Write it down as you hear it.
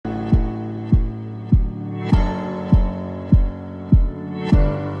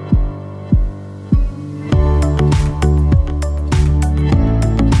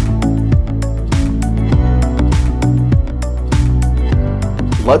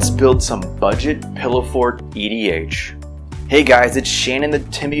let's build some budget pillow fort EDH. Hey guys, it's Shannon the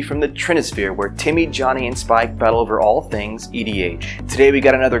Timmy from the Trinisphere, where Timmy, Johnny, and Spike battle over all things EDH. Today we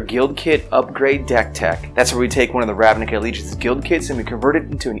got another guild kit upgrade deck tech. That's where we take one of the Ravnica Allegiance Guild Kits and we convert it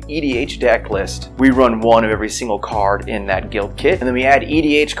into an EDH deck list. We run one of every single card in that guild kit, and then we add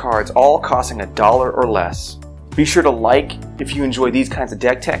EDH cards, all costing $1 or less. Be sure to like if you enjoy these kinds of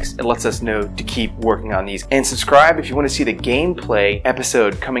deck techs. It lets us know to keep working on these. And subscribe if you want to see the gameplay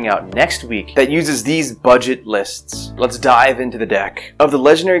episode coming out next week that uses these budget lists. Let's dive into the deck. Of the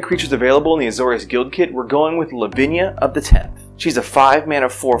legendary creatures available in the Azorius Guild Kit, we're going with Lavinia of the 10th. She's a 5-mana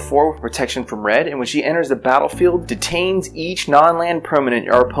 4/4 with protection from red, and when she enters the battlefield, detains each non-land permanent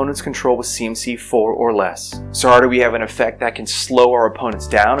our opponents control with CMC 4 or less. Starter, we have an effect that can slow our opponents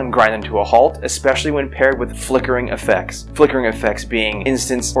down and grind them to a halt, especially when paired with flickering effects. Flickering effects being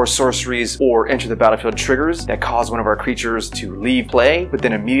instants or sorceries or enter the battlefield triggers that cause one of our creatures to leave play, but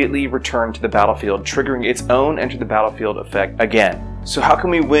then immediately return to the battlefield, triggering its own enter the battlefield effect again. So how can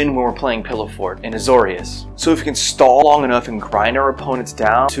we win when we're playing Pillow Fort in Azorius? So if we can stall long enough and grind our opponents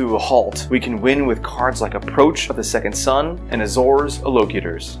down to a halt, we can win with cards like Approach of the Second Sun and Azor's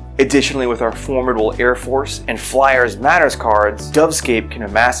Allocutors. Additionally, with our formidable Air Force and Flyers Matters cards, Dovescape can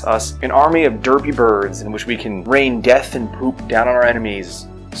amass us an army of derpy birds in which we can rain death and poop down on our enemies.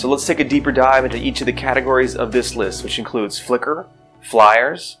 So let's take a deeper dive into each of the categories of this list, which includes Flicker,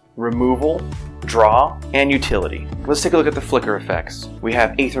 Flyers, Removal, Draw, and Utility. Let's take a look at the Flicker effects. We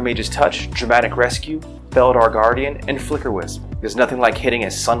have Aether Mage's Touch, Dramatic Rescue, Beldar Guardian, and Flicker Wisp. There's nothing like hitting a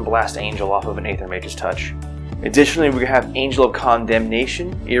Sunblast Angel off of an Aether Mage's Touch. Additionally, we have Angel of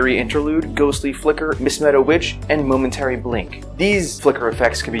Condemnation, Eerie Interlude, Ghostly Flicker, Mismeadow Witch, and Momentary Blink. These flicker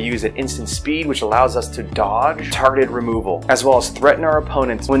effects can be used at instant speed, which allows us to dodge targeted removal, as well as threaten our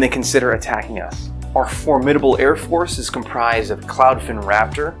opponents when they consider attacking us. Our formidable Air Force is comprised of Cloudfin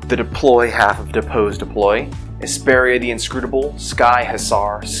Raptor, the deploy half of Depose Deploy, Asperia the Inscrutable, Sky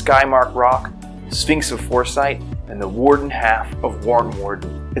Hussar, Skymark Rock, Sphinx of Foresight, and the Warden half of Warrant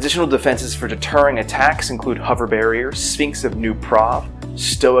Warden. Additional defenses for deterring attacks include Hover Barrier, Sphinx of New Prov,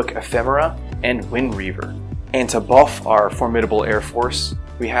 Stoic Ephemera, and Wind Reaver. And to buff our formidable Air Force,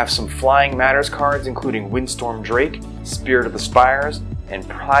 we have some Flying Matters cards including Windstorm Drake, Spirit of the Spires, and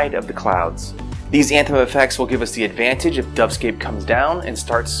Pride of the Clouds. These Anthem effects will give us the advantage if Dovescape comes down and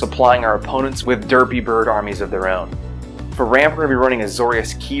starts supplying our opponents with derpy bird armies of their own. For ramp, we're going to be running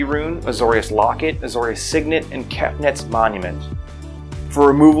Azorius Keyrune, Azorius Locket, Azorius Signet, and Kefnet's Monument. For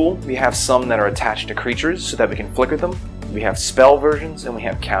removal, we have some that are attached to creatures so that we can flicker them. We have spell versions, and we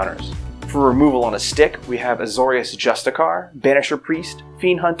have counters. For removal on a stick, we have Azorius Justicar, Banisher Priest,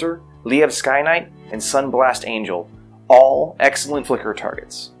 Fiend Hunter, Liev Skyknight, and Sunblast Angel. All excellent flicker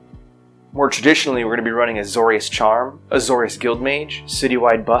targets. More traditionally, we're going to be running Azorius Charm, Azorius Guild Mage,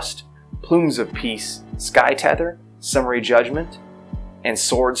 Citywide Bust, Plumes of Peace, Sky Tether, Summary Judgment, and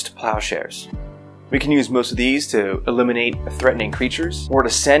Swords to Plowshares. We can use most of these to eliminate threatening creatures, or to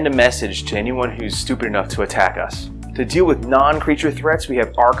send a message to anyone who's stupid enough to attack us. To deal with non-creature threats, we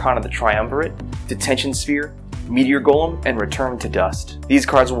have Archon of the Triumvirate, Detention Sphere, Meteor Golem, and Return to Dust. These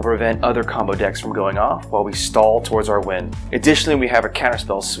cards will prevent other combo decks from going off while we stall towards our win. Additionally, we have a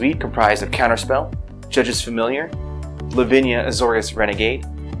Counterspell suite comprised of Counterspell, Judge's Familiar, Lavinia Azorius Renegade,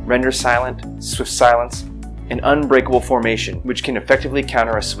 Render Silent, Swift Silence, and Unbreakable Formation, which can effectively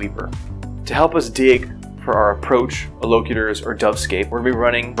counter a sweeper. To help us dig for our Approach, Allocutors, or Dovescape, we're going to be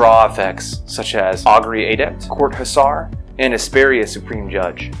running draw effects such as Augury Adept, Court Hussar, and Asperia Supreme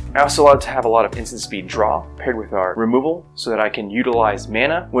Judge. I also like to have a lot of instant speed draw paired with our removal so that I can utilize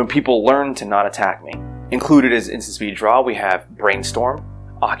mana when people learn to not attack me. Included as instant speed draw, we have Brainstorm,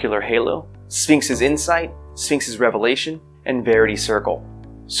 Ocular Halo, Sphinx's Insight, Sphinx's Revelation, and Verity Circle.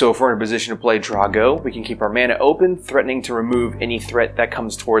 So if we're in a position to play Draw Go, we can keep our mana open, threatening to remove any threat that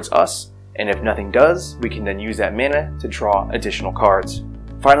comes towards us, and if nothing does, we can then use that mana to draw additional cards.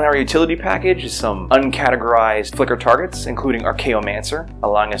 Finally, our utility package is some uncategorized flicker targets, including Archaeomancer,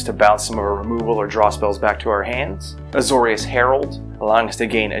 allowing us to bounce some of our removal or draw spells back to our hands, Azorius Herald, allowing us to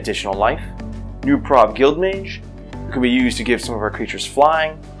gain additional life, New Prov Guild Mage, who can be used to give some of our creatures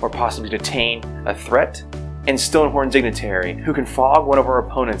flying, or possibly detain a threat, and Stonehorn Dignitary, who can fog one of our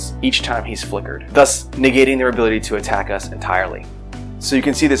opponents each time he's flickered, thus negating their ability to attack us entirely. So you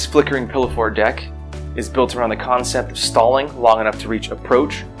can see this flickering Pillow Fort deck is built around the concept of stalling long enough to reach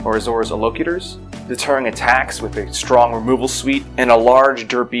Approach or Azor's Allocutors, deterring attacks with a strong removal suite, and a large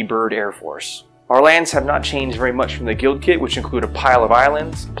derpy bird air force. Our lands have not changed very much from the guild kit, which include a pile of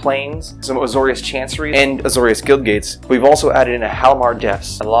islands, plains, some Azorius Chancery, and Azorius Guild Gates. We've also added in a Halmar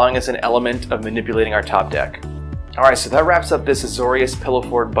Depths, allowing us an element of manipulating our top deck. Alright, so that wraps up this Azorius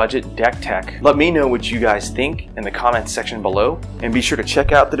Pillowfort budget deck tech. Let me know what you guys think in the comments section below, and be sure to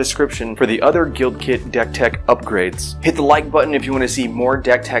check out the description for the other Guild Kit deck tech upgrades. Hit the like button if you want to see more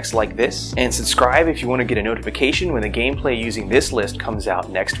deck techs like this, and subscribe if you want to get a notification when the gameplay using this list comes out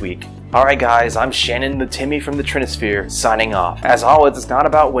next week. Alright guys, I'm Shannon the Timmy from the Trinisphere, signing off. As always, it's not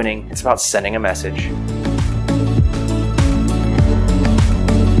about winning, it's about sending a message.